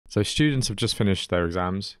So students have just finished their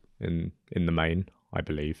exams in the main, I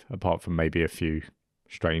believe, apart from maybe a few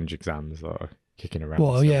strange exams that are kicking around.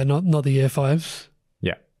 Well, yeah, not the year 5s.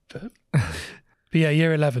 Yeah. But yeah,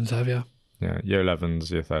 year 11s have, yeah. Yeah, year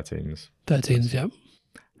 11s, year 13s. 13s, yeah.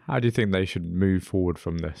 How do you think they should move forward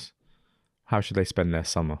from this? How should they spend their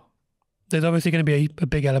summer? There's obviously going to be a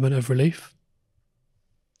big element of relief.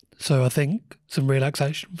 So I think some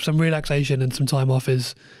relaxation and some time off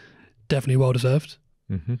is definitely well deserved.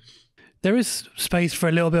 Mm-hmm. There is space for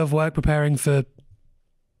a little bit of work preparing for,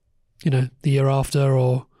 the year after,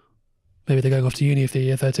 or maybe they're going off to uni for the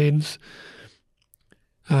year 13s.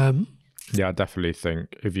 Yeah, I definitely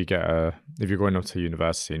think if you're going off to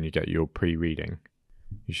university and you get your pre-reading,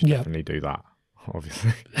 you should definitely do that.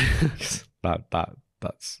 Obviously, that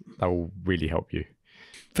will really help you.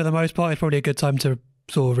 For the most part, it's probably a good time to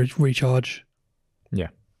sort of recharge. Yeah.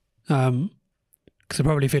 Because I'm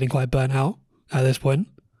probably feeling quite burnt out at this point.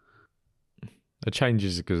 A change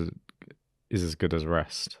is as good as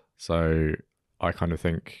rest. So I kind of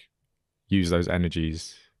think use those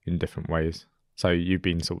energies in different ways. So you've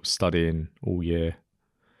been sort of studying all year.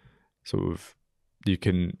 Sort of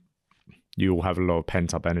you'll have a lot of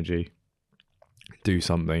pent up energy. Do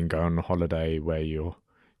something, go on a holiday where you're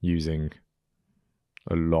using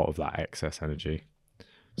a lot of that excess energy.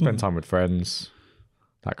 Spend time with friends,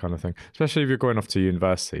 that kind of thing. Especially if you're going off to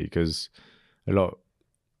university, because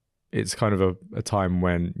it's kind of a time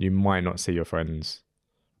when you might not see your friends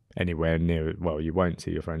anywhere near. Well, you won't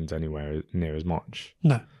see your friends anywhere near as much.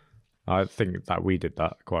 No. I think that we did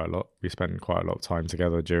that quite a lot. We spent quite a lot of time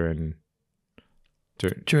together during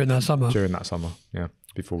that summer. During that summer, yeah.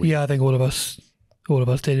 I think all of us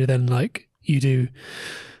did. Then, like, you do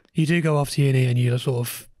go off to uni and you sort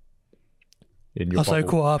of are so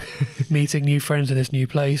caught up meeting new friends in this new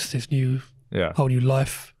place, this new whole new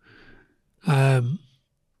life. And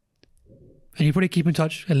you probably keep in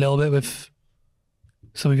touch a little bit with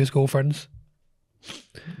some of your school friends.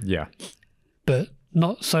 Yeah. But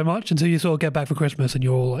not so much until you sort of get back for Christmas and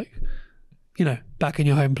you're all like, back in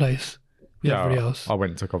your home place with everybody else. I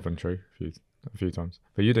went to Coventry a few times,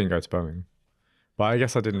 but you didn't go to Birmingham. But I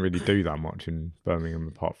guess I didn't really do that much in Birmingham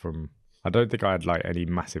apart from, I don't think I had like any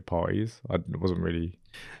massive parties. I wasn't really.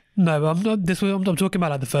 No, but I'm not. I'm talking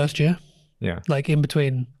about like the first year. Yeah. Like in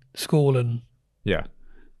between school and. Yeah.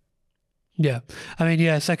 Yeah. I mean,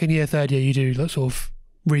 yeah, second year, third year, you do like sort of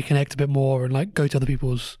reconnect a bit more and like go to other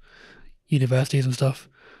people's universities and stuff.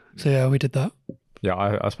 So yeah, we did that. Yeah,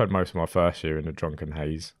 I spent most of my first year in a drunken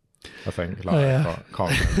haze, I think. I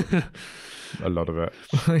can't remember a lot of it.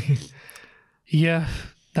 Yeah,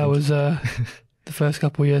 that was the first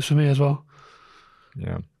couple of years for me as well.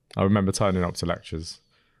 Yeah. I remember turning up to lectures,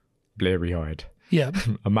 bleary-eyed. Yeah.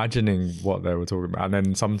 Imagining what they were talking about, and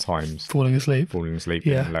then sometimes... Falling asleep in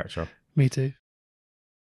the lecture. Me too.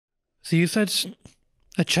 So you said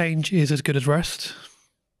a change is as good as rest.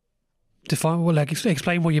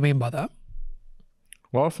 Explain what you mean by that.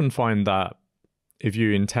 Well, I often find that if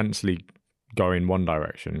you intensely go in one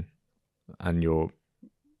direction and you're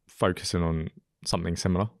focusing on something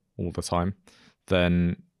similar all the time,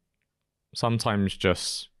 then sometimes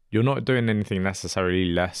just you're not doing anything necessarily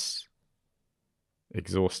less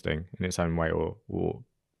exhausting in its own way, or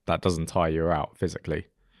that doesn't tire you out physically,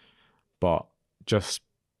 but just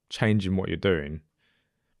changing what you're doing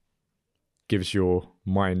gives your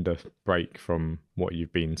mind a break from what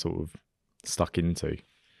you've been sort of stuck into.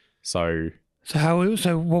 So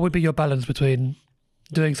what would be your balance between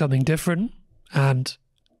doing something different and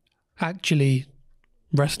actually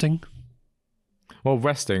resting? Well,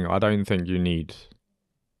 resting, I don't think you need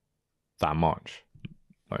that much.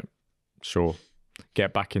 Like, sure,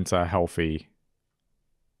 get back into a healthy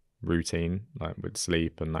routine, like with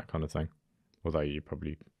sleep and that kind of thing. Although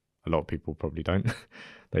a lot of people probably don't.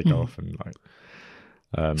 They go off and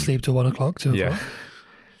like sleep till 1 o'clock, 2 o'clock.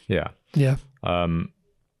 Yeah.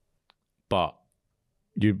 But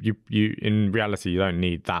you in reality you don't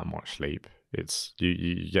need that much sleep. It's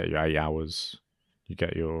you get your 8 hours. You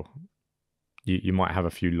get you might have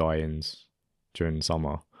a few lie-ins during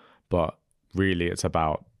summer, but really it's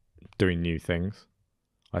about doing new things.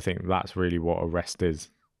 I think that's really what a rest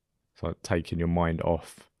is. It's like taking your mind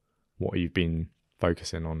off what you've been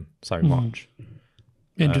focusing on so much.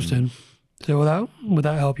 Interesting. So would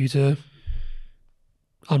that help you to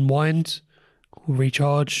unwind or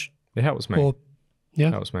recharge? It helps me.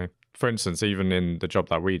 It helps me. For instance, even in the job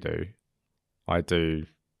that we do, I do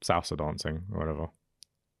salsa dancing or whatever.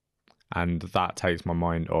 And that takes my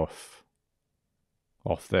mind off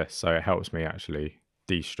this. So it helps me actually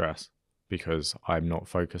de-stress because I'm not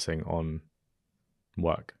focusing on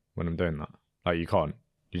work when I'm doing that. Like you can't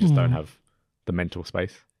You just don't have the mental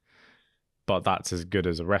space. But that's as good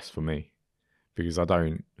as a rest for me, because I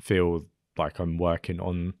don't feel like I'm working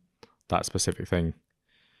on that specific thing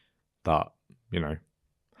that, you know,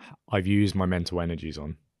 I've used my mental energies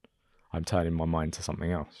on. I'm turning my mind to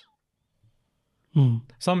something else.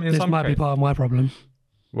 This might be part of my problem.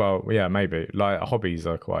 Well, yeah, maybe. Like, hobbies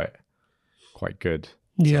are quite good.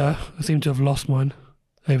 Yeah, I seem to have lost mine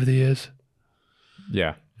over the years.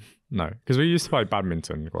 Yeah, no, because we used to play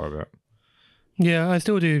badminton quite a bit. Yeah, I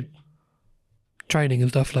still do training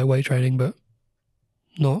and stuff, like weight training, but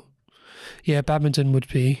not. Yeah, badminton would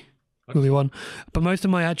be one. But most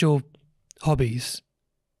of my actual hobbies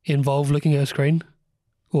involve looking at a screen,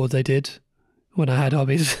 or they did when I had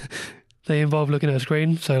hobbies. They involve looking at a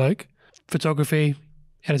screen. So like photography,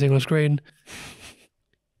 editing on a screen,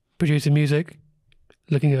 producing music,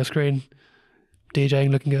 looking at a screen,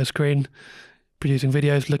 DJing, looking at a screen, producing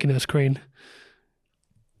videos, looking at a screen.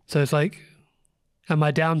 So it's like, at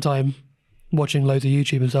my downtime, watching loads of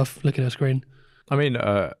YouTube and stuff, looking at a screen. I mean,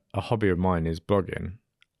 a hobby of mine is blogging,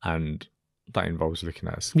 and that involves looking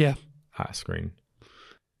at a screen.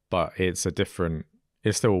 But it's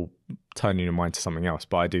still turning your mind to something else.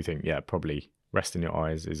 But I do think, probably resting your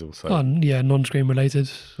eyes is also... non-screen related.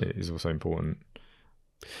 It is also important.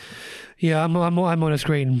 Yeah, I'm on a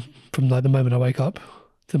screen from like the moment I wake up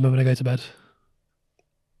to the moment I go to bed.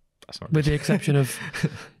 That's not with the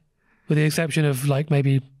exception of like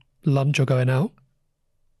maybe lunch or going out.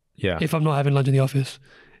 Yeah. If I'm not having lunch in the office.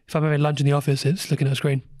 If I'm having lunch in the office, it's looking at a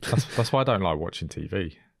screen. That's why I don't like watching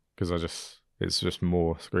TV, because it's just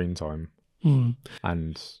more screen time.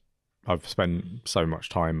 And I've spent so much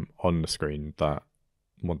time on the screen that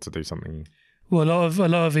I want to do something. Well, a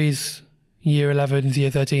lot of these year 11s, year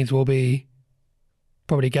 13s will be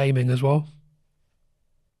probably gaming as well.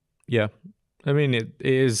 Yeah. I mean, it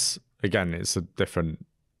is, again, it's a different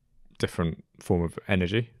form of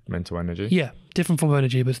energy, mental energy. Yeah, different form of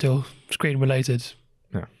energy, but still screen related.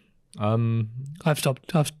 Yeah. I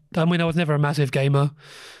was never a massive gamer,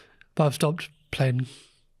 but I've stopped playing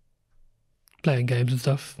games and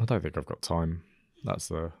stuff. I don't think I've got time.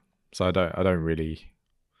 So I don't really.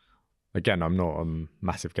 Again, I'm not a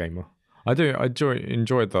massive gamer. I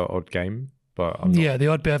enjoy the odd game, but I'm not. Yeah, the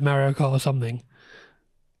odd bit of Mario Kart or something.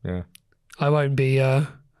 Yeah. I won't be. I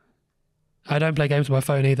don't play games on my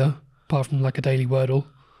phone either, apart from like a daily Wordle.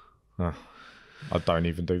 I don't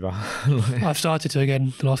even do that. I've started to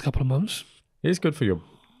again the last couple of months. It's good for your.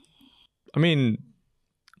 I mean,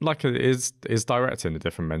 like it's directing a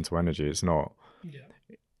different mental energy. It's not. Yeah.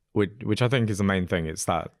 Which I think is the main thing. It's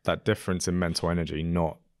that difference in mental energy,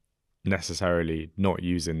 not necessarily not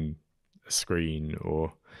using a screen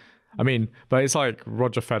or. I mean, but it's like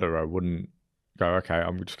Roger Federer wouldn't go, okay,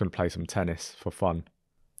 I'm just going to play some tennis for fun.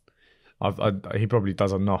 He probably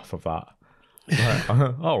does enough of that. Like,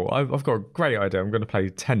 I've got a great idea. I'm going to play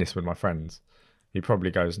tennis with my friends. He probably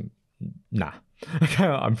goes, nah, okay,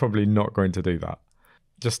 I'm probably not going to do that.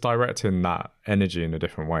 Just directing that energy in a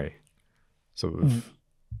different way sort of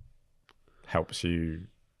helps you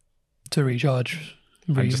to recharge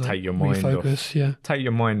and just take your mind refocus, off. Yeah, take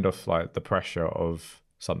your mind off like the pressure of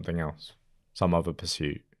something else, some other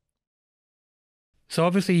pursuit. So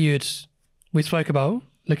obviously we spoke about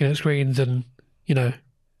looking at screens and, you know,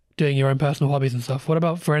 doing your own personal hobbies and stuff. What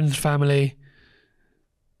about friends, family?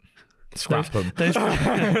 Scrap them.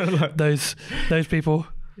 Those people.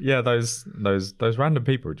 Yeah, those random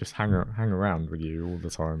people who just hang around with you all the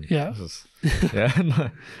time. Yeah. Yeah.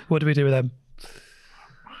 What do we do with them?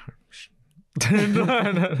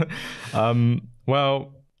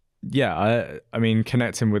 Well, yeah, I mean,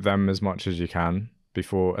 connecting with them as much as you can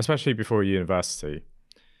especially before university.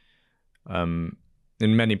 In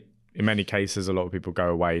many cases, a lot of people go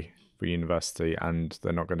away for university and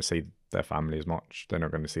they're not going to see their family as much. They're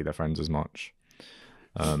not going to see their friends as much.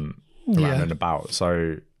 Around and about.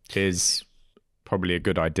 So it is probably a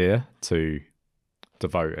good idea to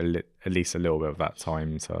devote at least a little bit of that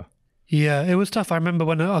time to. Yeah, it was tough. I remember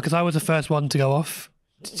because I was the first one to go off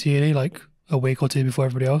to uni like a week or two before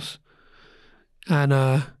everybody else. And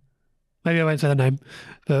maybe I won't say the name,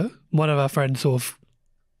 but one of our friends sort of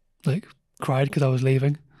like cried because I was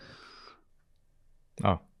leaving.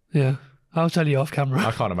 Oh. Yeah. I'll tell you off camera.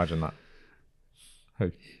 I can't imagine that.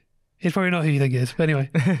 Who? It's probably not who you think it is, but anyway.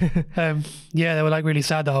 Yeah, they were like really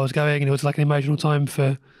sad that I was going, and it was like an emotional time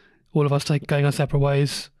for all of us going our separate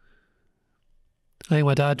ways. I think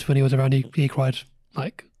my dad, when he was around, he cried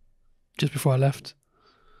like just before I left.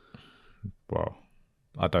 Well,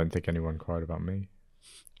 I don't think anyone cried about me.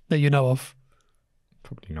 That you know of?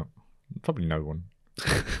 Probably not. Probably no one.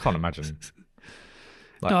 Can't imagine.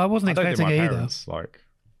 Like, no, I wasn't expecting it either. Like,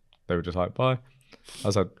 they were just like, bye.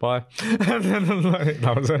 I said, bye. And then like,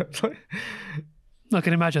 that was it. I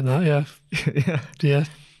can imagine that, yeah. Yeah.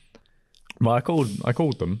 Well, I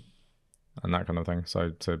called them and that kind of thing.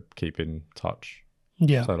 So to keep in touch.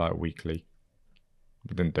 Yeah. So like weekly.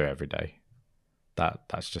 We didn't do it every day.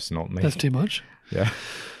 That's just not me. That's too much. Yeah.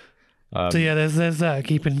 So yeah, there's that.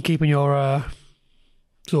 Keeping your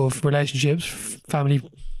sort of relationships, family,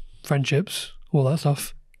 friendships, all that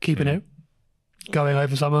stuff. Keeping it going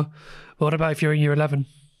over summer. But what about if you're in year 11?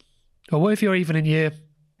 Or what if you're even in year...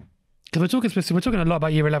 Because we're talking a lot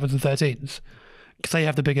about year 11s and 13s. Because they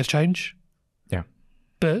have the biggest change. Yeah.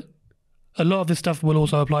 But a lot of this stuff will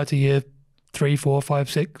also apply to year 3, 4, 5,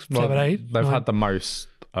 6, 7, 8. They've had the most,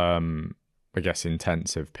 I guess,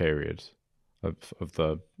 intensive period of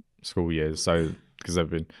the school years. So, because they've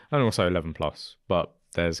been... And also 11 plus. But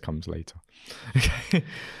theirs comes later. Okay.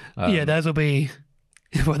 Yeah, theirs will be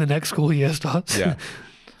when the next school year starts. Yeah.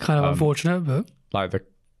 Kind of unfortunate, but...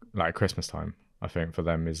 Like Christmas time, I think, for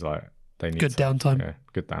them is like... They need good downtime. Yeah,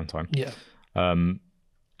 good downtime. Yeah.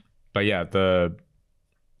 But yeah,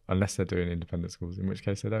 unless they're doing independent schools, in which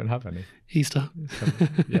case they don't have any. Easter.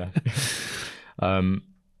 Yeah.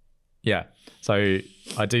 Yeah. So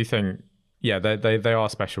I do think, yeah, they are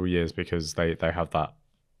special years because they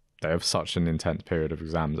have such an intense period of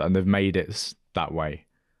exams, and they've made it that way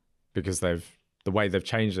because the way they've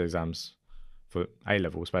changed the exams for A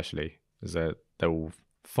level especially is that they're all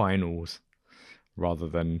finals rather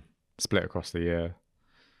than split across the year,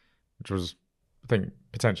 which was, I think,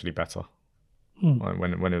 potentially better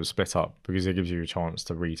when it was split up, because it gives you a chance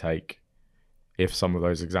to retake if some of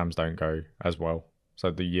those exams don't go as well. So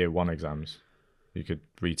the year 1 exams, you could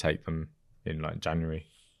retake them in like January.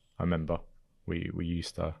 I remember we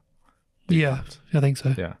used to. Yeah, I think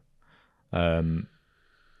so. Yeah.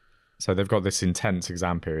 So they've got this intense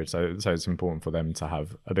exam period, so it's important for them to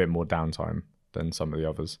have a bit more downtime than some of the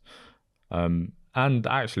others. And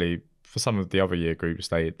actually, for some of the other year groups,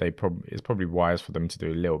 it's probably wise for them to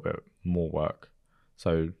do a little bit more work.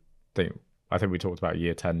 So I think we talked about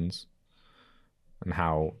year 10s and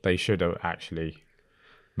how they should actually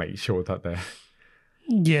make sure that they're...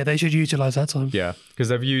 Yeah, they should utilise that time. Yeah, because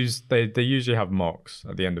they usually have mocks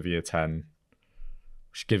at the end of year 10,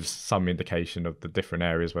 which gives some indication of the different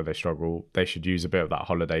areas where they struggle. They should use a bit of that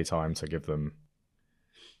holiday time to give them...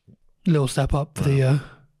 Little step up for the...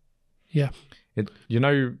 Yeah.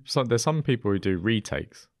 There's some people who do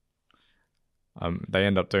retakes. They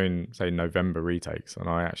end up doing, say, November retakes, and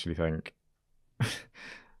I actually think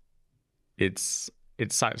it's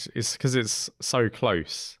because it's so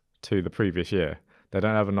close to the previous year. They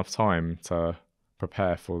don't have enough time to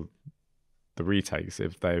prepare for the retakes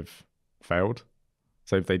if they've failed.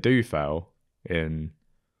 So if they do fail and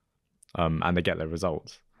they get their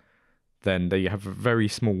results, then they have a very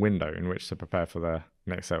small window in which to prepare for their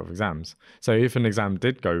next set of exams. So if an exam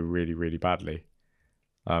did go really, really badly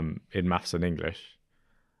in maths and English,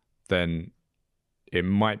 then it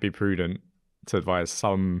might be prudent to advise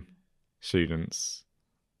some students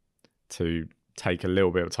to take a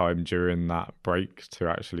little bit of time during that break to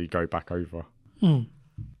actually go back over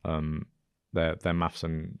their maths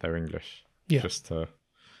and their English, just to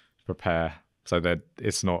prepare, so that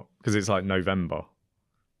it's not, because it's like November,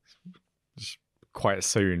 quite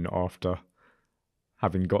soon after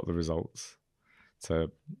having got the results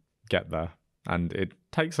to get there, and it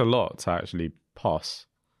takes a lot to actually pass,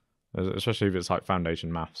 especially if it's like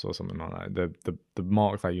foundation maths or something like that. The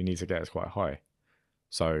mark that you need to get is quite high.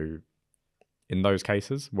 So in those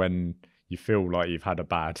cases, when you feel like you've had a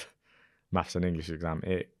bad maths and English exam,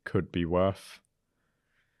 it could be worth,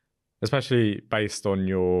 especially based on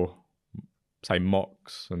your, say,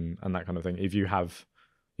 mocks and that kind of thing. If you have,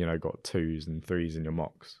 got 2s and 3s in your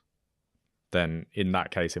mocks, then in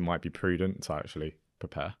that case, it might be prudent to actually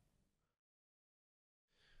prepare.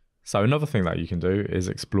 So another thing that you can do is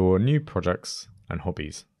explore new projects and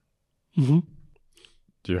hobbies. Mm-hmm.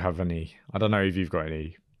 Do you have any, I don't know if you've got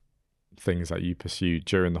any things that you pursued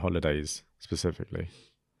during the holidays specifically?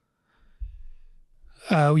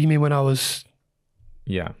 You mean when I was...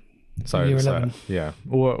 Yeah. So year 11? Yeah.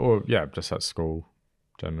 Or yeah, just at school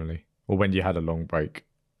generally. Or when you had a long break.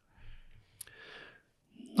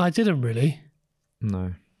 I didn't really.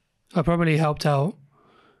 No. I probably helped out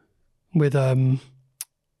with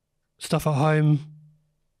stuff at home,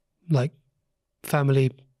 like family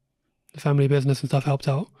business and stuff. Helped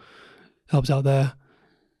out there.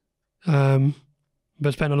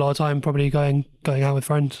 But spent a lot of time probably going out with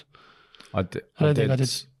friends. I don't think I did.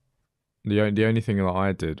 The only thing that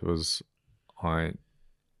I did was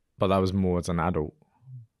but that was more as an adult.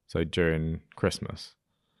 So during Christmas,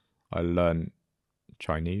 I learned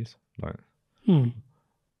Chinese. Like, Hmm.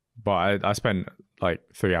 but I spent like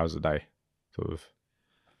 3 hours a day, sort of.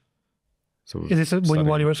 Is this while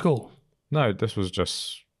studying. you were at school? No, this was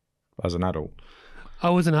just as an adult. I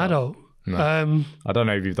was an adult. No. I don't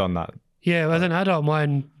know if you've done that. Yeah, as an adult,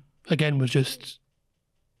 mine again was just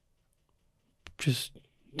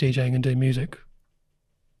DJing and doing music.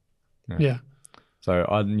 Yeah. So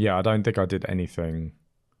I don't think I did anything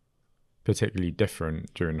particularly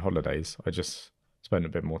different during holidays. I just spent a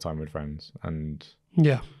bit more time with friends and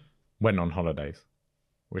went on holidays,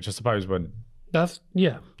 which I suppose went to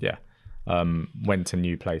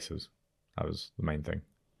new places. That was the main thing.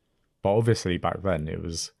 But obviously back then it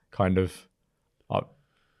was kind of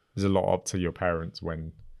there's a lot up to your parents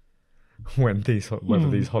when these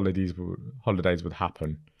holidays would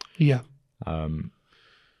happen. Yeah.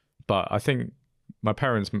 But I think my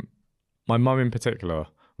mum in particular,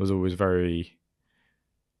 was always very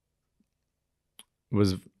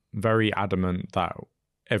adamant that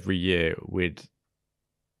every year we'd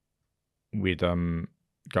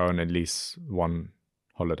go on at least one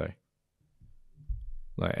holiday.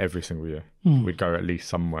 Like every single year, we'd go at least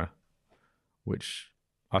somewhere, which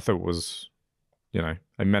I thought was, it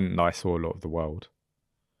meant that I saw a lot of the world.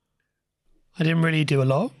 I didn't really do a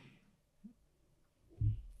lot.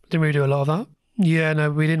 Of that. Yeah,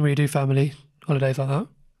 no, we didn't really do family holidays like that.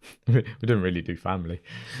 We didn't really do family.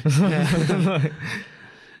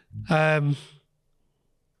 Yeah.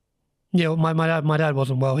 My dad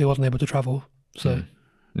wasn't well. He wasn't able to travel, so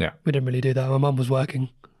we didn't really do that. My mum was working,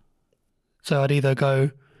 so I'd either go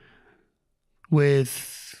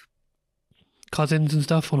with cousins and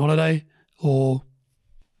stuff on holiday, or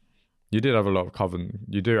you did have a lot of cousins.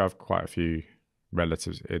 You do have quite a few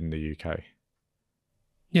relatives in the UK.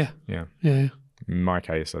 Yeah. In my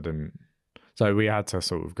case, I didn't. So we had to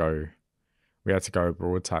sort of go. We had to go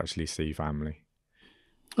abroad to actually see family.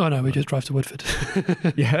 Oh no, we just drive to Woodford.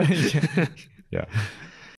 Yeah.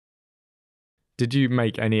 Did you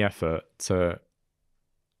make any effort to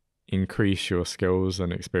increase your skills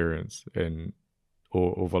and experience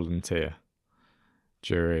or volunteer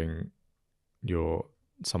during your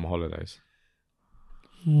summer holidays?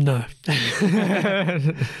 No.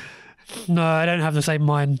 No, I don't have the same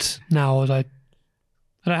mind now as I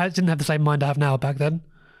didn't have the same mind I have now back then.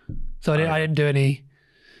 So I didn't do any.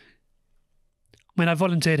 I mean, I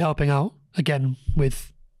volunteered helping out again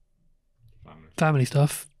with family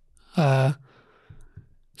stuff. So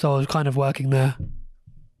I was kind of working there.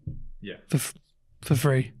 Yeah. For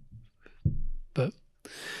free. But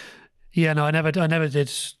yeah, no, I never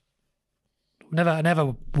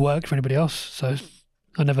worked for anybody else. So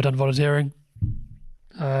I never done volunteering.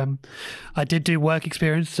 I did do work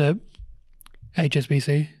experience at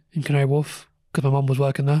HSBC in Canary Wharf because my mum was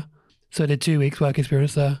working there. So I did 2 weeks work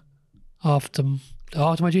experience there after my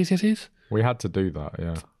GCSEs. We had to do that,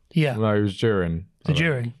 yeah. Yeah. No, it was during.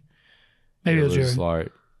 During. Maybe it was during.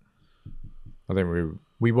 Like, I think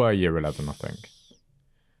we were year 11, I think.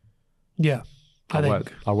 Yeah, I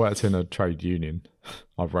think. I worked in a trade union.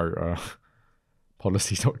 I wrote a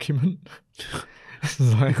policy document.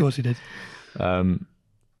 Of course you did.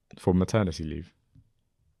 For maternity leave.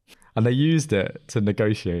 And they used it to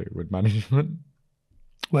negotiate with management.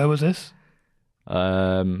 Where was this?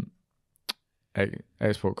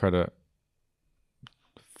 Export credit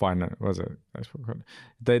finance, was it? Export credit.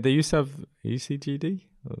 They used to have ECGD?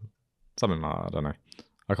 Or something like that, I don't know.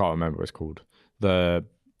 I can't remember what it's called.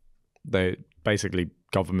 They basically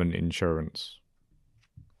government insurance.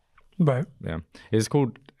 Right. Yeah. It's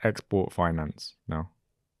called export finance now,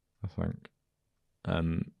 I think.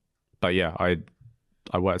 But yeah,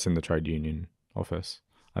 I worked in the trade union office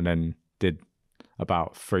and then did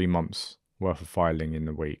about 3 months worth of filing in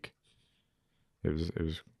the week. It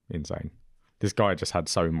was insane. This guy just had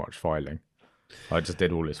so much filing. I just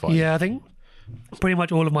did all his filing. Yeah, I think pretty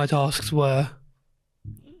much all of my tasks were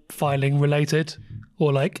filing related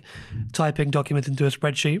or like typing documents into a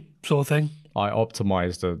spreadsheet sort of thing. I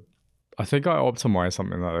optimized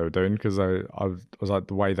something that they were doing because I was like,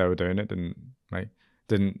 the way they were doing it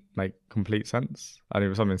didn't make complete sense, and it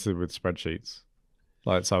was something to do with spreadsheets.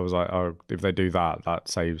 Like, so I was like, oh, if they do that, that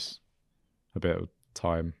saves a bit of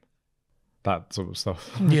time, that sort of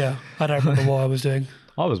stuff. Yeah, I don't remember what I was doing.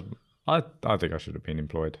 I think I should have been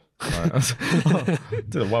employed.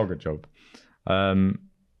 Did a well good job.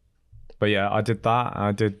 But yeah, I did that.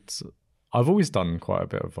 I've always done quite a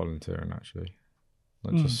bit of volunteering actually,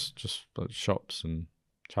 like just like shops and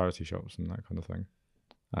charity shops and that kind of thing.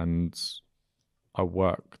 And I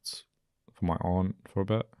worked for my aunt for a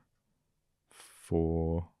bit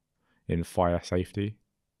in fire safety.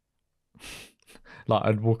 Like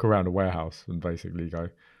I'd walk around a warehouse and basically go,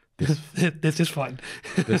 this is fine.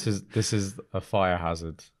 this is a fire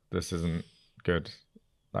hazard. This isn't good.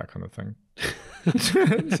 That kind of thing.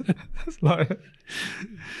 It's like,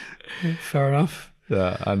 fair enough.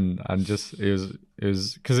 yeah, and just it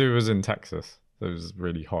was because it was in Texas, so it was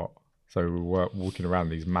really hot. So we were walking around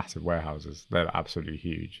these massive warehouses. They're absolutely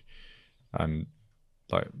huge, and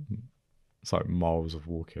like it's like miles of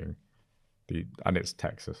walking. And it's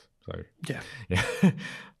Texas, so yeah.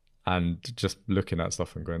 And just looking at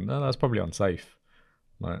stuff and going, no, that's probably unsafe.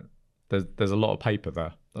 Like there's a lot of paper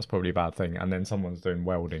there. That's probably a bad thing. And then someone's doing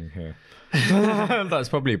welding here. That's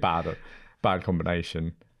probably a bad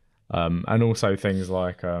combination. And also things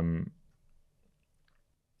like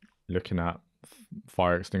looking at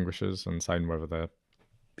fire extinguishers and saying whether they're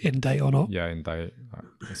in date or not. Yeah, in date,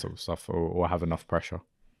 that sort of stuff, or have enough pressure.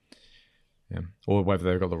 Yeah, or whether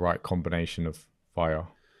they've got the right combination of fire.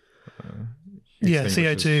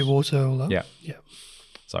 CO2, water, all that. Yeah.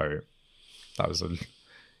 So that was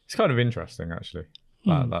it's kind of interesting actually.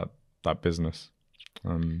 That business.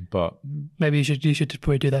 But maybe you should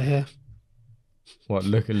probably do that here. What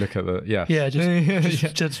look at the yeah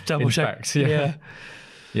just double check.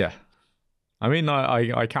 Yeah. I mean,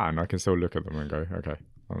 I can still look at them and go, okay,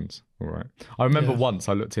 that one's all right. I remember once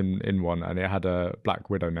I looked in one and it had a black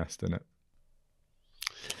widow nest in it.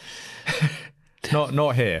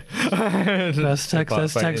 Not here. That's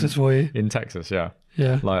Texas for you. In Texas, yeah.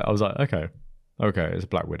 Yeah. Like I was like, okay, it's a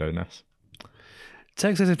black widow nest.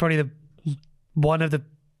 Texas is probably one of the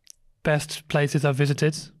best places I've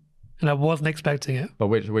visited, and I wasn't expecting it. But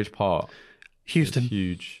which part? Houston. It's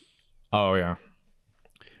huge. Oh yeah.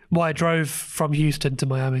 Well, I drove from Houston to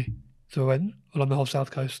Miami, so I went along the whole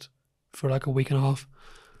South Coast for like a week and a half.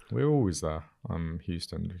 We're always there,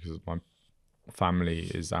 Houston, because my family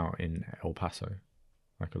is out in El Paso,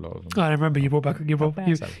 like a lot of them. I remember you brought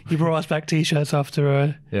us back T-shirts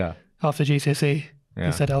after GCSE. Yeah.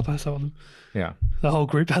 You said El Paso on them. Yeah, the whole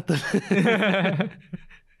group had them.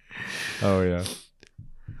 Oh yeah,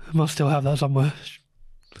 I must still have that somewhere,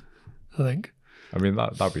 I think. I mean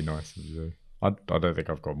that'd be nice if you do. I don't think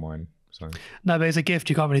I've got mine. So no, but it's a gift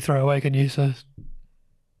you can't really throw away, can you? So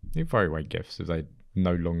you throw away gifts if they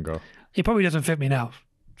no longer. It probably doesn't fit me now.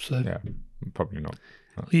 So yeah, probably not.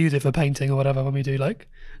 We use it for painting or whatever when we do like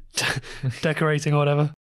decorating or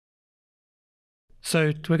whatever.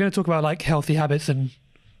 So we're going to talk about like healthy habits and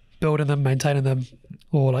building them, maintaining them,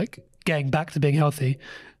 or like getting back to being healthy.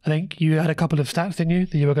 I think you had a couple of stats, didn't you,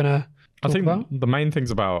 that you were going to talk about? The main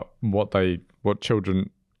things about what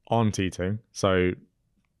children aren't eating. So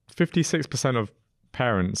 56% of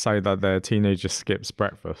parents say that their teenager skips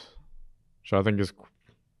breakfast, which I think is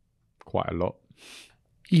quite a lot.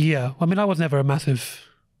 Yeah, I mean, I was never a massive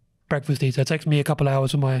breakfast eater. It takes me a couple of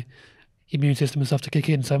hours for my immune system and stuff to kick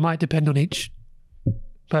in, so it might depend on each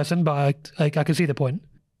person, but I can see the point.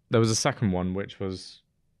 There was a second one, which was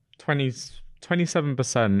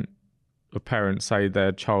 27% of parents say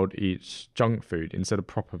their child eats junk food instead of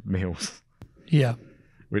proper meals. Yeah.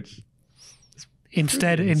 Which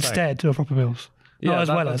instead of proper meals. Not as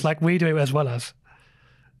well as, like we do it as well as.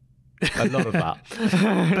 A lot of that.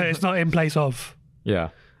 But it's not in place of.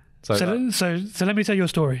 Yeah. So let me tell you a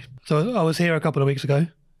story. So I was here a couple of weeks ago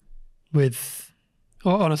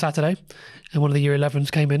on a Saturday, and one of the year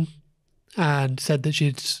 11s came in and said that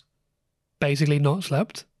she'd basically not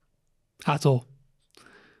slept at all,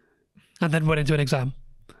 and then went into an exam.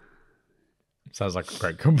 Sounds like a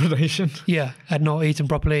great combination. Yeah, had not eaten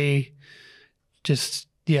properly. Just,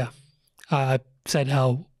 yeah. I said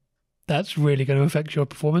how that's really going to affect your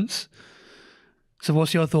performance. So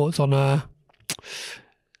what's your thoughts on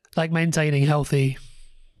like maintaining healthy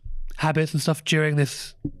habits and stuff during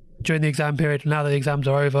the exam period? Now that the exams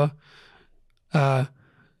are over,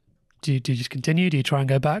 do you just continue? Do you try and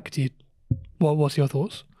go back? What's your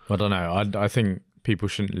thoughts? I don't know. I think people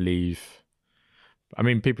shouldn't leave. I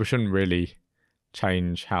mean, people shouldn't really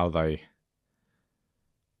change how they,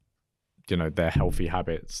 their healthy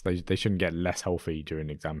habits. They shouldn't get less healthy during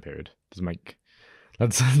the exam period. That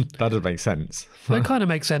doesn't make sense. That kind of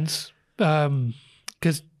makes sense,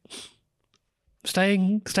 because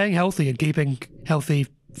staying healthy and keeping healthy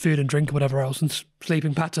food and drink and whatever else and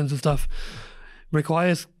sleeping patterns and stuff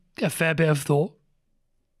requires a fair bit of thought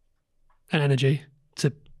and energy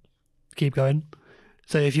to keep going.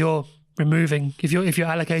 So if you're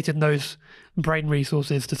allocating those brain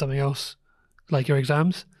resources to something else, like your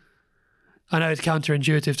exams, I know it's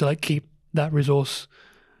counterintuitive to like keep that resource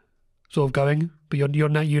sort of going, but you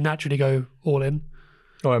naturally go all in.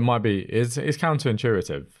 Oh, it might be. It's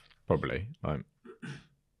counterintuitive, probably. Like,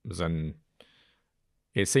 then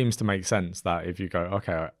it seems to make sense that if you go,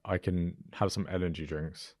 okay, I can have some energy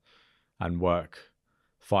drinks and work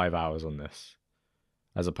 5 hours on this,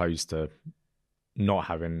 as opposed to not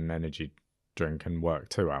having an energy drink and work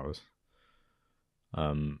 2 hours.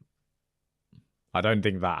 I don't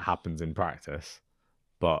think that happens in practice,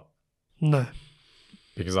 but No.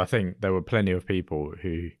 because I think there were plenty of people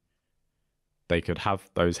who they could have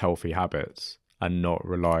those healthy habits and not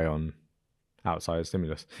rely on outside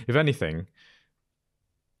stimulus. If anything,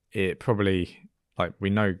 it probably, like, we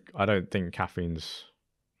know, I don't think a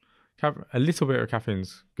little bit of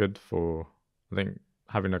caffeine's good for, I think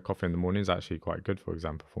having a coffee in the morning is actually quite good for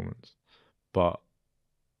exam performance, but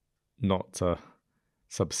not to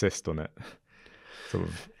subsist on it. Sort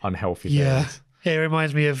of unhealthy things. It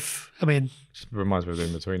reminds me of, Just reminds me of the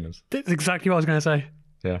in-betweeners. that's exactly what I was going to say.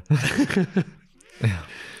 Yeah.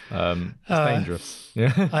 It's dangerous.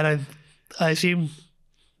 Yeah. I assume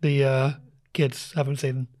the kids haven't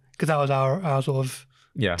seen them because that was our sort of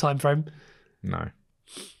time frame. No.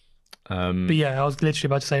 But yeah, I was literally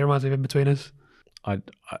about to say it reminds me of in-betweeners. I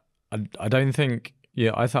don't think,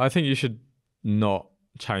 I think you should not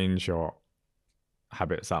change your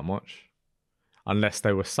habits that much unless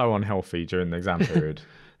they were so unhealthy during the exam period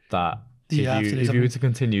that if you were to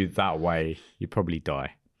continue that way, you'd probably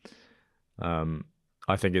die.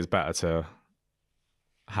 I think it's better to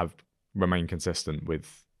remain consistent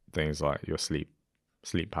with things like your sleep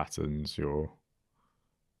patterns, your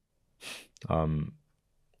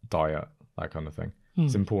diet, that kind of thing.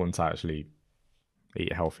 It's important to actually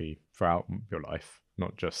eat healthy throughout your life,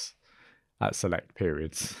 not just at select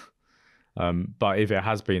periods. But if it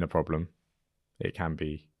has been a problem, it can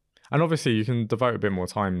be, and obviously you can devote a bit more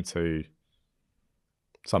time to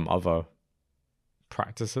some other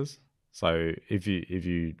practices. So if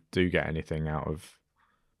you do get anything out of,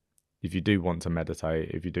 if you do want to meditate,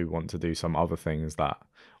 if you do want to do some other things that,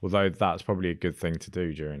 although that's probably a good thing to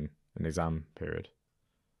do during an exam period.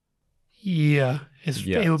 Yeah,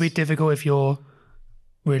 it will be difficult if you're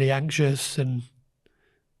really anxious and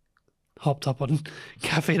hopped up on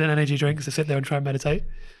caffeine and energy drinks to sit there and try and meditate.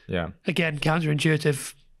 Yeah. Again,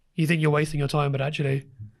 counterintuitive. You think you're wasting your time, but actually,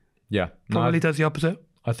 probably does the opposite.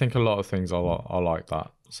 I think a lot of things are like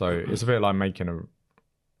that. So it's a bit like making a,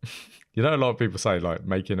 a lot of people say like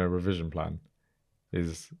making a revision plan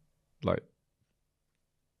is like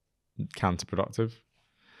counterproductive.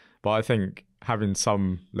 But I think having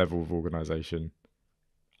some level of organisation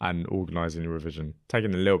and organising your revision,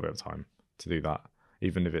 taking a little bit of time to do that,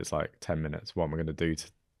 even if it's like 10 minutes, what am I going to do?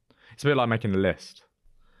 It's a bit like making a list.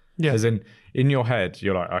 Yeah. As in your head,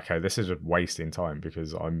 you're like, okay, this is just wasting time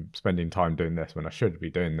because I'm spending time doing this when I should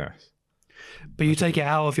be doing this. But you take it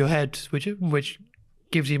out of your head, which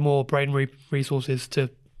gives you more brain resources to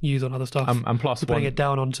use on other stuff. And plus, putting it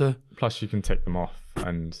down onto. Plus, you can tick them off.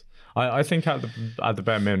 And I think at the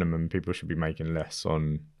bare minimum, people should be making lists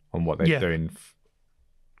on what they're doing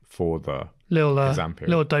for the exam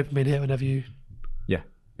period. Little dopamine hit whenever you. Yeah,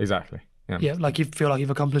 exactly. Yeah, like you feel like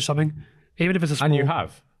you've accomplished something, even if it's a small. And you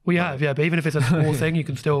have. Well, you have, but even if it's a small thing, you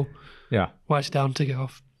can still write it down, tick it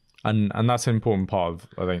off. And that's an important part of,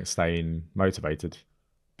 I think, staying motivated,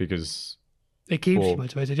 because it keeps you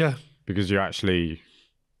motivated, because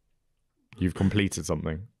you've completed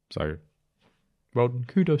something. So, well,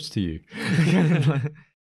 kudos to you.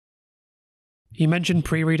 You mentioned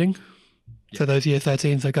pre-reading for those year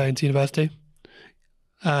 13s that are going to university.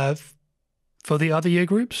 For the other year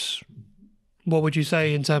groups, what would you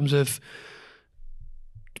say in terms of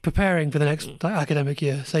preparing for the next academic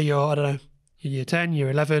year? Say you're, I don't know, year 10,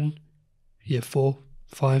 year 11, year 4,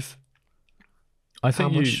 5. I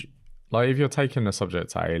think if you're taking a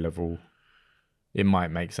subject at A level, it might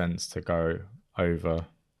make sense to go over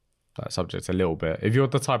that subject a little bit. If you're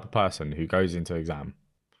the type of person who goes into exam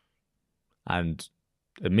and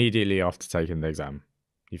immediately after taking the exam,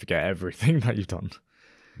 you forget everything that you've done.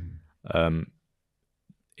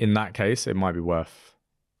 In that case, it might be worth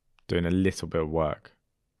doing a little bit of work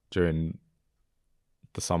during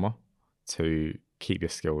the summer to keep your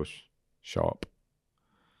skills sharp.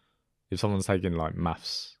 If someone's taking like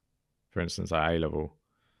maths, for instance, at A level,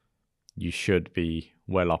 you should be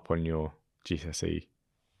well up on your GCSE,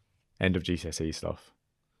 end of GCSE stuff,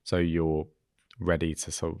 so you're ready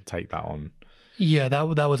to sort of take that on. Yeah, that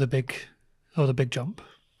was a big jump.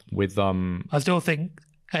 With I still think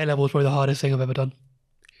A level is probably the hardest thing I've ever done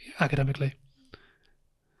academically.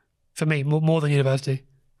 For me, more than university.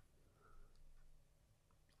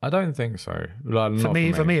 I don't think so. Like, for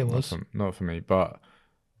me, it was not for me. But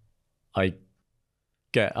I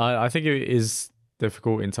think it is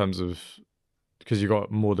difficult in terms of because you've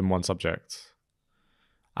got more than one subject,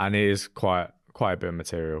 and it is quite quite a bit of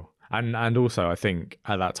material, and also I think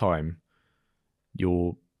at that time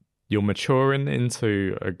you're maturing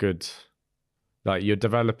into a good, like you're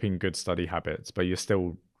developing good study habits, but you're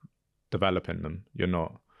still developing them. You're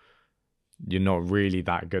not really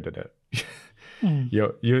that good at it.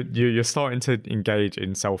 You're starting to engage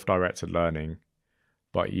in self-directed learning,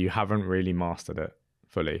 but you haven't really mastered it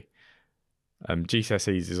fully.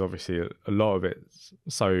 GCSEs is obviously a lot of it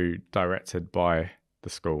so directed by the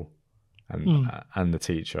school and the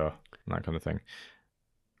teacher and that kind of thing,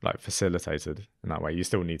 like facilitated in that way. You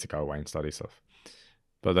still need to go away and study stuff,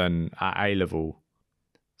 but then at A level,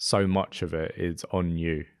 so much of it is on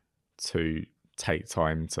you to take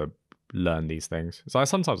time to learn these things. So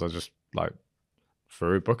sometimes I just like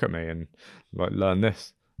threw a book at me and like learn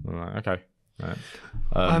this. I'm like, okay. Right.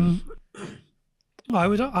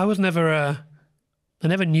 I was never I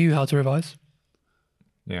never knew how to revise.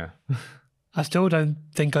 Yeah. I still don't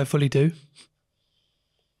think I fully do.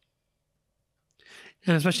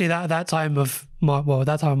 And especially that time of my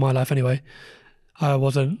life anyway,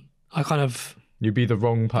 You'd be the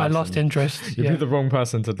wrong person. I lost interest. You'd be the wrong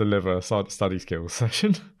person to deliver a study skills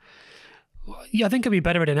session. Yeah, I think I'd be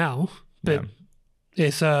better at it now, but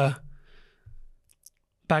it's back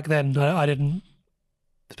then I didn't,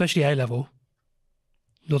 especially A level,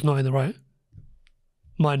 was not in the right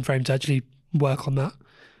mind frame to actually work on that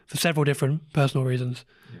for several different personal reasons.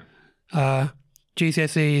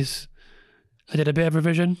 GCSEs, I did a bit of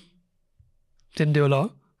revision, didn't do a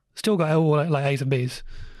lot, still got all like A's and B's.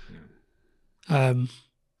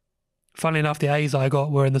 Funnily enough, the A's I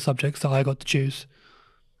got were in the subjects that I got to choose,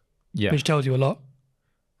 which tells you a lot.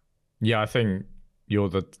 Yeah, I think you're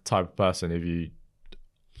the type of person,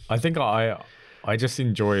 I think I just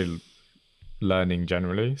enjoy learning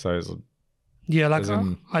generally, so it's,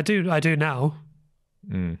 I do now,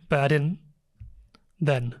 but I didn't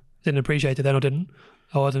appreciate it then,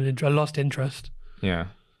 or I lost interest. Yeah,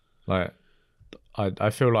 like I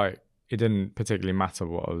feel like it didn't particularly matter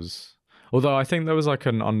what I was, although I think there was like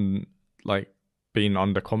being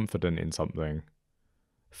underconfident in something,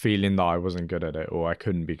 feeling that I wasn't good at it or I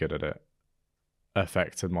couldn't be good at it,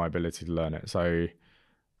 affected my ability to learn it. So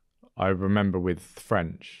I remember with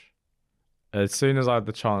French, as soon as I had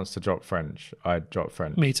the chance to drop French, I dropped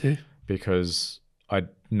French. Me too. Because I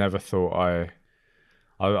never thought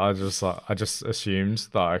I just assumed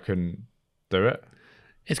that I couldn't do it.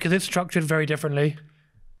 It's because it's structured very differently.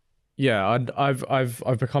 Yeah,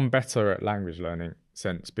 I've become better at language learning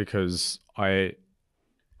since, because I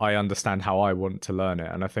understand how I want to learn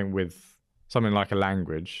it, and I think with something like a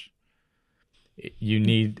language, you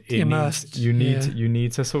need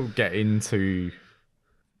to sort of get into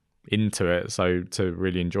it, so to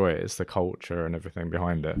really enjoy it. It's the culture and everything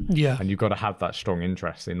behind it. Yeah, and you've got to have that strong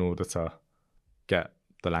interest in order to get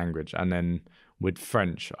the language. And then with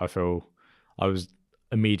French, I feel I was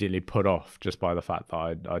immediately put off just by the fact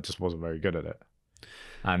that I just wasn't very good at it.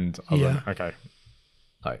 And I went, okay.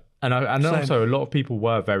 And also a lot of people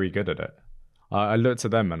were very good at it. I looked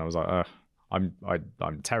at them and I was like,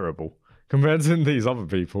 I'm terrible compared to these other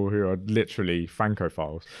people who are literally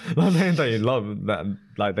francophiles. They love that,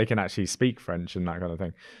 like they can actually speak French and that kind of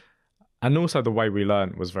thing. And also the way we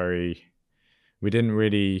learned was we didn't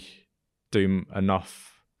really do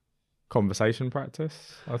enough conversation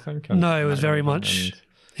practice, I think. No, it was very much,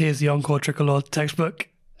 here's the Encore Tricolore textbook.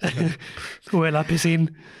 We're la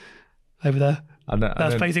piscine over there.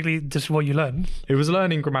 That's basically just what you learn. It was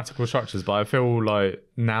learning grammatical structures, but I feel like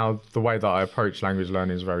now the way that I approach language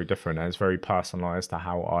learning is very different, and it's very personalised to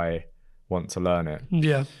how I want to learn it.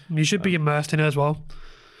 Yeah, you should be immersed in it as well.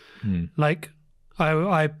 Like,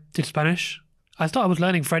 I did Spanish. I was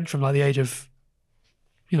learning French from like the age of,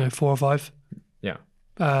 4 or 5. Yeah.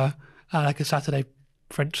 At like a Saturday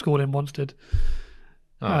French school in Wanstead.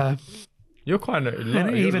 You're quite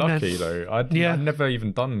you're lucky though. I'd never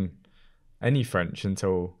even done any French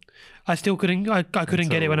until I still couldn't. I couldn't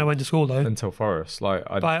get it when I went to school though. Until Forest,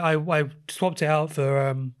 I swapped it out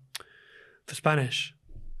for Spanish,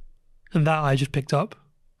 and that I just picked up.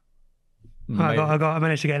 I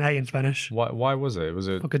managed to get an A in Spanish. Why was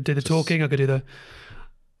it? I could do the talking. I could do the.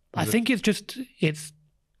 I think it's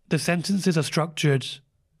the sentences are structured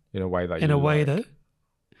in a way that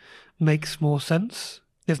makes more sense.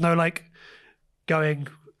 There's no like going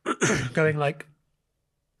like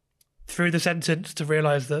through the sentence to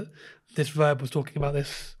realise that this verb was talking about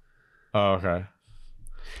this. Oh, okay.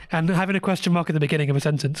 And having a question mark at the beginning of a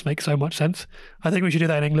sentence makes so much sense. I think we should do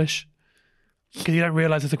that in English, because you don't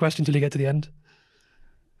realise it's a question until you get to the end.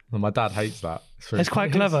 Well, my dad hates that. It's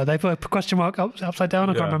quite clever. They put a question mark upside down,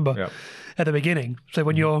 I can't remember, at the beginning. So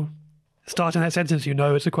when you're starting that sentence,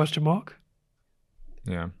 it's a question mark.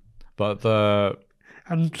 Yeah. But the...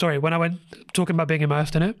 And sorry, when I went, talking about being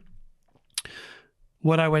immersed in it,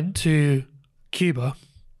 when I went to Cuba,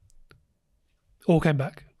 all came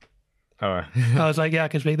back. Oh. I was like, yeah, I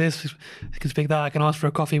can speak this, I can speak that, I can ask for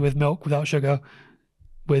a coffee with milk without sugar,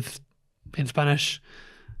 in Spanish.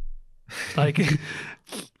 Like,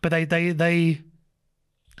 but they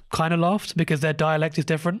kind of laughed because their dialect is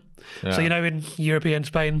different. Yeah. So, in European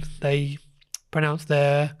Spain, they pronounce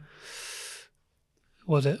their,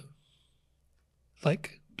 what was it?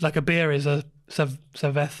 Like a beer is a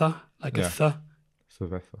cerveza, like a th.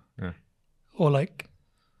 Cerveza, yeah. Or like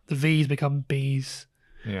the V's become B's.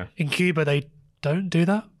 Yeah. In Cuba, they don't do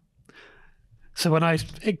that. So when I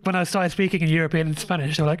started speaking in European and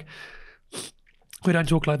Spanish, they were like, we don't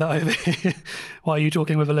talk like that over here. Why are you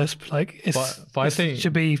talking with a lisp? Like, but I think it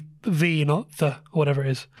should be V, not the, or whatever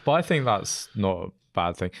it is. But I think that's not a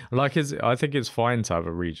bad thing. Like, I think it's fine to have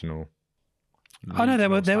a regional. Oh no, they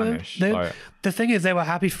were. Like, the thing is, they were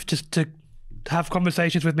happy just to have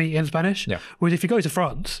conversations with me in Spanish. Yeah. Whereas if you go to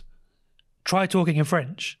France, try talking in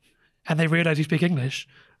French, and they realise you speak English,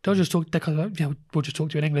 they'll just talk. They're kind of like, we'll just talk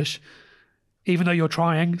to you in English, even though you're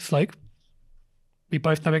trying. It's like we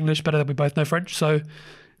both know English better than we both know French, so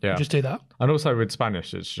yeah, just do that. And also with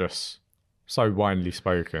Spanish, it's just so widely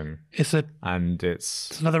spoken. It's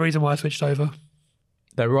another reason why I switched over.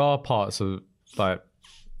 There are parts of, like,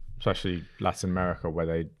 especially Latin America,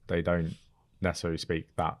 where they don't necessarily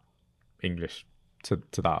speak that English to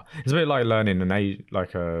that. It's a bit like learning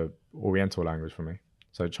a Oriental language for me.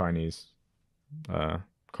 So Chinese,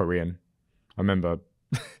 Korean. I remember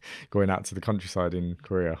going out to the countryside in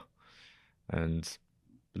Korea, and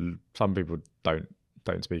some people don't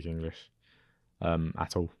speak English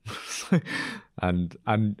at all,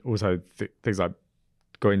 and also things like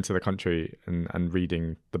going to the country and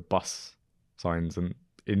reading the bus signs and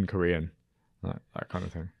in Korean, that kind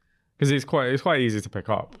of thing, because it's quite easy to pick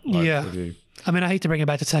up. Like, yeah, I mean, I hate to bring it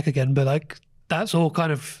back to tech again, but like that's all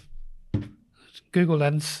kind of Google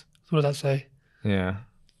Lens. What does that say? Yeah.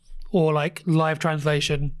 Or like live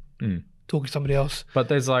translation, talking to somebody else. But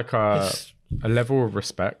there's like a level of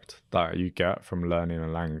respect that you get from learning a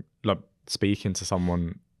language, like speaking to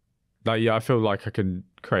someone. Like, yeah, I feel like I can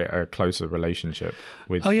create a closer relationship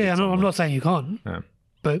with. Oh yeah, with I'm not saying you can't. Yeah.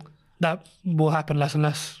 But that will happen less and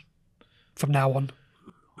less from now on.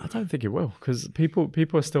 I don't think it will, because people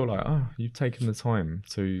are still like, oh, you've taken the time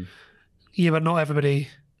to. Yeah, but not everybody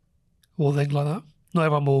will think like that. Not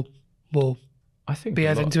everyone will. I think be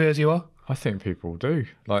as into it as you are. I think people do.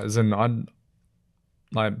 Like, as in,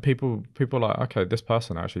 like people are like, okay, this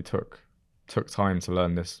person actually took time to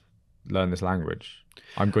learn this language.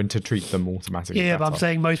 I'm going to treat them automatically. Yeah, better. but I'm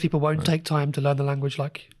saying most people won't take time to learn the language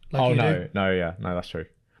like oh you no, do. No, that's true.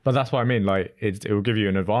 But that's what I mean. Like, it will give you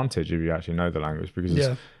an advantage if you actually know the language,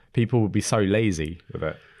 because people will be so lazy with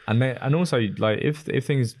it, and also, like, if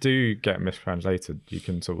things do get mistranslated, you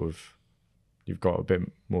can you've got a bit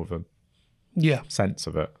more of a sense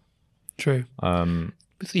of it. True.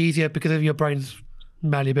 It's easier because of your brain's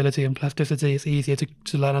malleability and plasticity. It's easier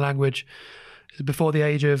to learn a language before the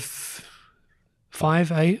age of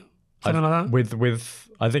 5, 8, something like that. With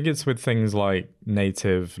I think it's with things like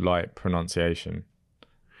native, like, pronunciation.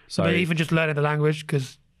 So but even just learning the language,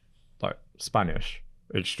 because like Spanish,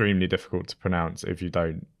 extremely difficult to pronounce if you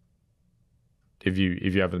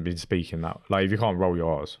haven't been speaking that. Like, if you can't roll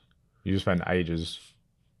your R's, you spend ages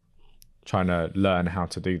trying to learn how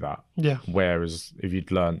to do that. Yeah. Whereas if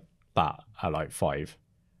you'd learned that at like 5,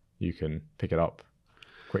 you can pick it up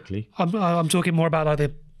quickly. I'm talking more about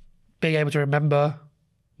like being able to remember,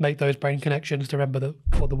 make those brain connections to remember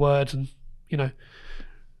what the words, and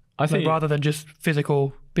I think rather than just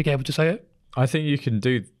physical being able to say it. I think you can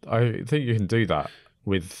do that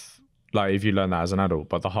with, like, if you learn that as an adult,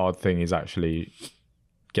 but the hard thing is actually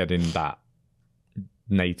getting that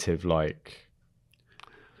native, like,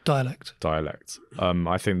 dialect.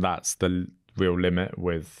 I think that's the real limit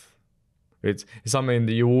with it's something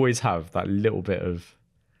that you always have that little bit of,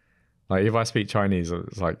 like, if I speak Chinese,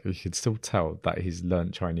 it's like you can still tell that he's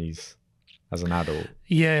learned Chinese as an adult.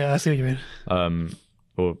 Yeah, I see what you mean.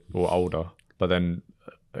 Or older, but then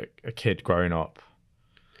a kid growing up.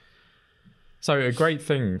 So a great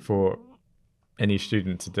thing for any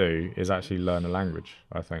student to do is actually learn a language.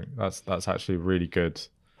 I think that's actually really good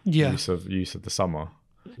use of the summer.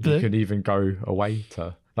 You could even go away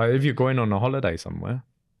to, like, if you're going on a holiday somewhere,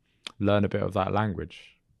 learn a bit of that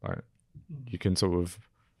language. Like, you can sort of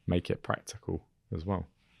make it practical as well.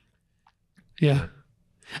 Yeah.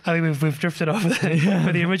 I mean, we've drifted off there.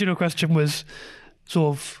 But the original question was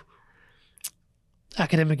sort of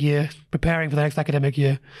academic year, preparing for the next academic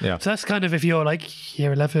year. Yeah. So that's kind of if you're like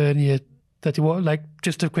year 11, year 31, like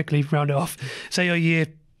just to quickly round it off. Say you're year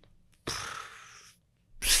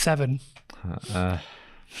 7.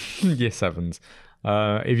 Year 7s.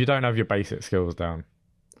 If you don't have your basic skills down,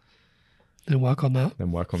 then work on that.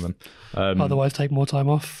 then work on them. Otherwise, take more time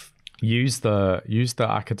off. Use the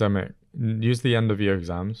end of year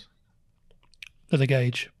exams As a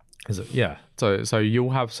gauge. Yeah. So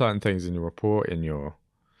you'll have certain things in your report, in your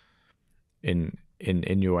end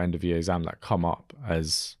of year exam that come up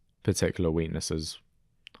as particular weaknesses.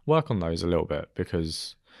 Work on those a little bit,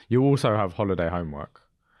 because you also have holiday homework,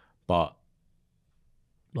 but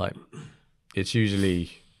like it's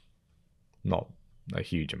usually not a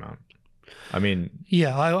huge amount. I mean,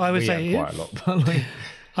 yeah, I would say quite a lot, but like,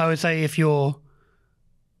 I would say if you're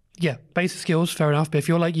basic skills, fair enough. But if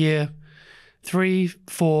you're like year 3,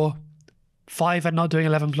 4, 5 and not doing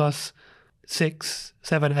 11 plus, 6,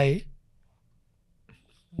 7, 8,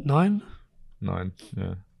 9,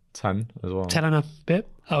 10 as well. 10 and a bit,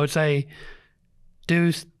 I would say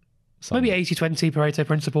do maybe 80-20 Pareto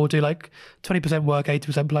principle. Do like 20% work,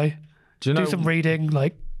 80% play. Do some reading,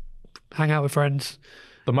 like hang out with friends.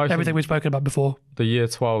 Everything we've spoken about before. The year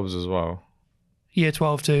 12s as well. Year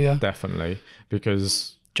 12 too, yeah. Definitely,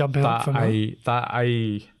 because jumping up from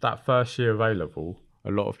that first year of A level,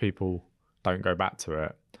 a lot of people don't go back to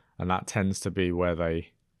it, and that tends to be where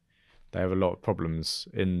they have a lot of problems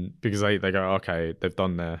because they go, okay, they've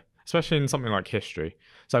done their, especially in something like history.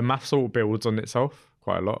 So maths all builds on itself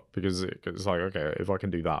quite a lot, because it's like, okay, if I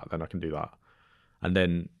can do that, then I can do that, and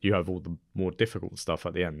then you have all the more difficult stuff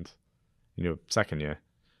at the end in your second year.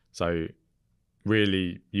 So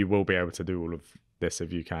really, you will be able to do all of this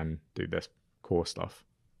if you can do this core stuff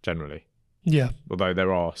generally. Yeah. Although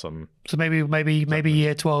there are some. So maybe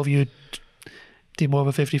year 12 you'd do more of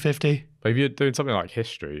a 50-50. But if you're doing something like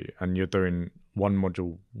history and you're doing one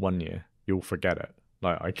module 1 year, you'll forget it.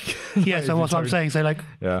 Yeah. So what's what I'm saying. So like.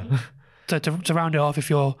 Yeah. So to round it off, if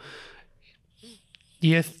you're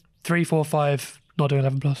year 3, 4, 5, not doing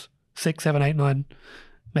 11 plus, 6, 7, 8, 9,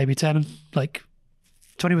 maybe 10, like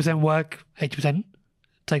 20% work, 80%,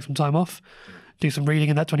 take some time off, do some reading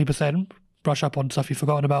in that 20%, brush up on stuff you've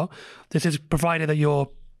forgotten about. This is provided that your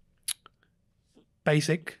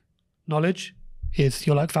basic knowledge is,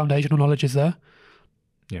 your like foundational knowledge is there.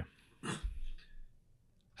 Yeah.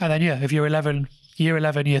 And then, if you're year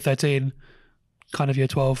 11, year 13, kind of year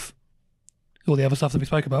 12, all the other stuff that we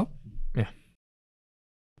spoke about. Yeah.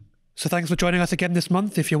 So thanks for joining us again this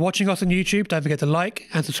month. If you're watching us on YouTube, don't forget to like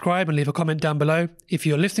and subscribe and leave a comment down below. If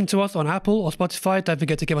you're listening to us on Apple or Spotify, don't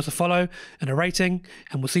forget to give us a follow and a rating,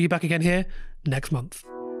 and we'll see you back again here next month.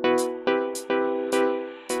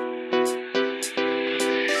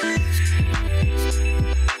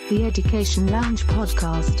 The Education Lounge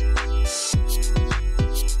Podcast.